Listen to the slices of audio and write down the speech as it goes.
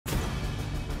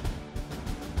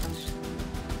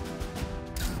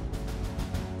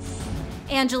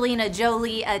Angelina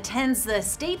Jolie attends the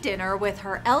state dinner with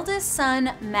her eldest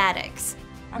son, Maddox.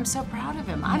 I'm so proud of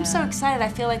him. I'm so excited. I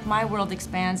feel like my world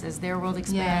expands as their world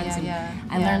expands, and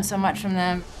I learned so much from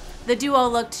them. The duo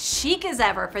looked chic as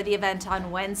ever for the event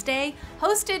on Wednesday,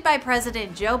 hosted by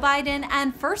President Joe Biden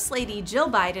and First Lady Jill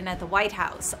Biden at the White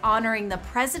House, honoring the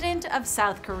President of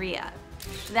South Korea.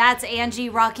 That's Angie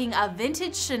rocking a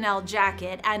vintage Chanel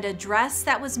jacket and a dress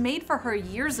that was made for her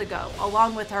years ago,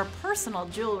 along with her personal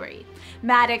jewelry.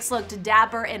 Maddox looked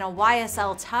dapper in a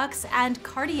YSL tux and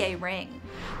Cartier ring.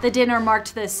 The dinner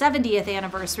marked the 70th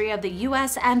anniversary of the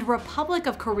U.S. and Republic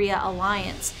of Korea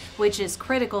alliance, which is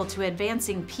critical to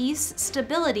advancing peace,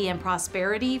 stability, and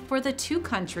prosperity for the two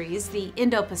countries, the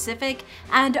Indo-Pacific,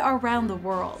 and around the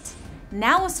world.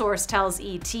 Now a source tells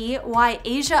ET why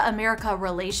Asia-America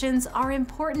relations are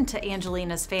important to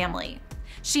Angelina's family.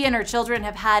 She and her children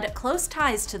have had close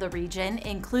ties to the region,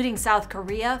 including South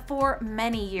Korea, for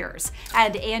many years,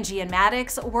 and Angie and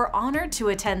Maddox were honored to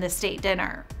attend the state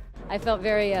dinner. I felt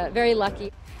very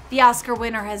lucky. The Oscar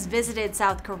winner has visited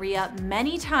South Korea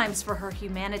many times for her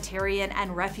humanitarian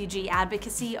and refugee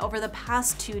advocacy over the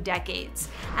past 2 decades.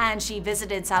 And she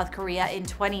visited South Korea in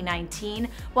 2019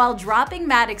 while dropping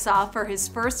Maddox off for his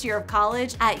first year of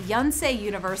college at Yonsei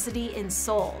University in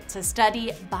Seoul to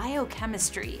study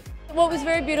biochemistry. What was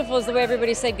very beautiful is the way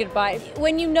everybody said goodbye.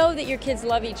 When you know that your kids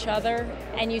love each other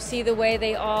and you see the way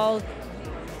they all,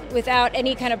 without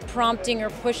any kind of prompting or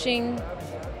pushing,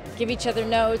 give each other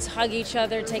notes, hug each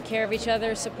other, take care of each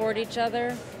other, support each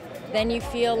other, then you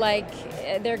feel like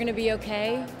they're going to be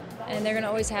okay and they're going to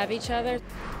always have each other.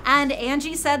 And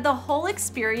Angie said the whole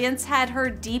experience had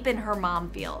her deep in her mom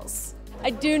feels.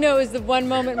 I do know it was the one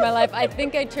moment in my life, I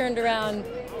think I turned around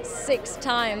 6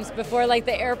 times before like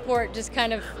the airport just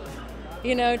kind of,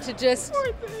 to just,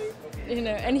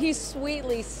 and he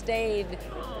sweetly stayed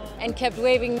and kept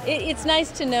waving. It's nice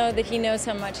to know that he knows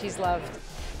how much he's loved.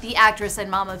 The actress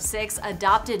and mom of 6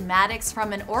 adopted Maddox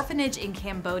from an orphanage in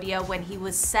Cambodia when he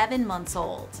was 7 months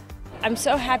old. I'm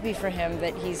so happy for him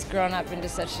that he's grown up into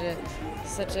such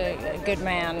a good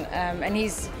man,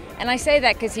 and I say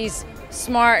that because he's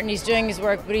smart and he's doing his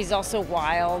work, but he's also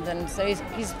wild, and so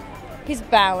he's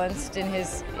balanced in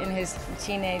his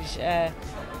teenage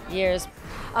years.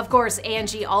 Of course,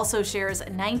 Angie also shares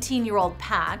 19-year-old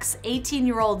Pax,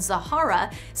 18-year-old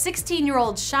Zahara,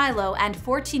 16-year-old Shiloh, and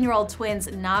 14-year-old twins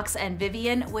Knox and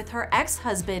Vivian with her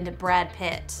ex-husband Brad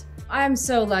Pitt. I'm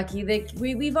so lucky that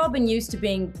we've all been used to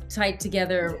being tight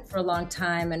together for a long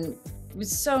time, and it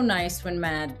was so nice when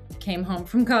Mad came home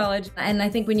from college. And I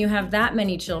think when you have that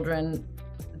many children,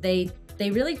 they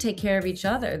really take care of each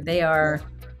other. They are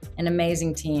an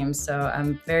amazing team, so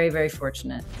I'm very, very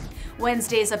fortunate.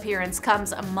 Wednesday's appearance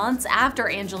comes months after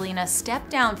Angelina stepped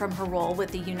down from her role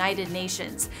with the United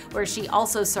Nations, where she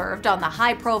also served on the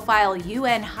high-profile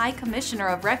UN High Commissioner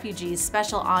of Refugees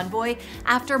Special Envoy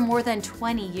after more than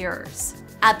 20 years.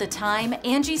 At the time,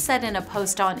 Angie said in a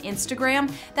post on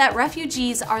Instagram that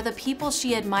refugees are the people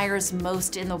she admires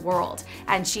most in the world,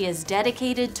 and she is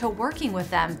dedicated to working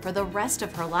with them for the rest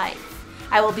of her life.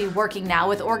 I will be working now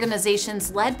with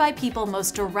organizations led by people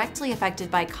most directly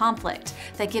affected by conflict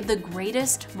that give the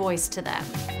greatest voice to them.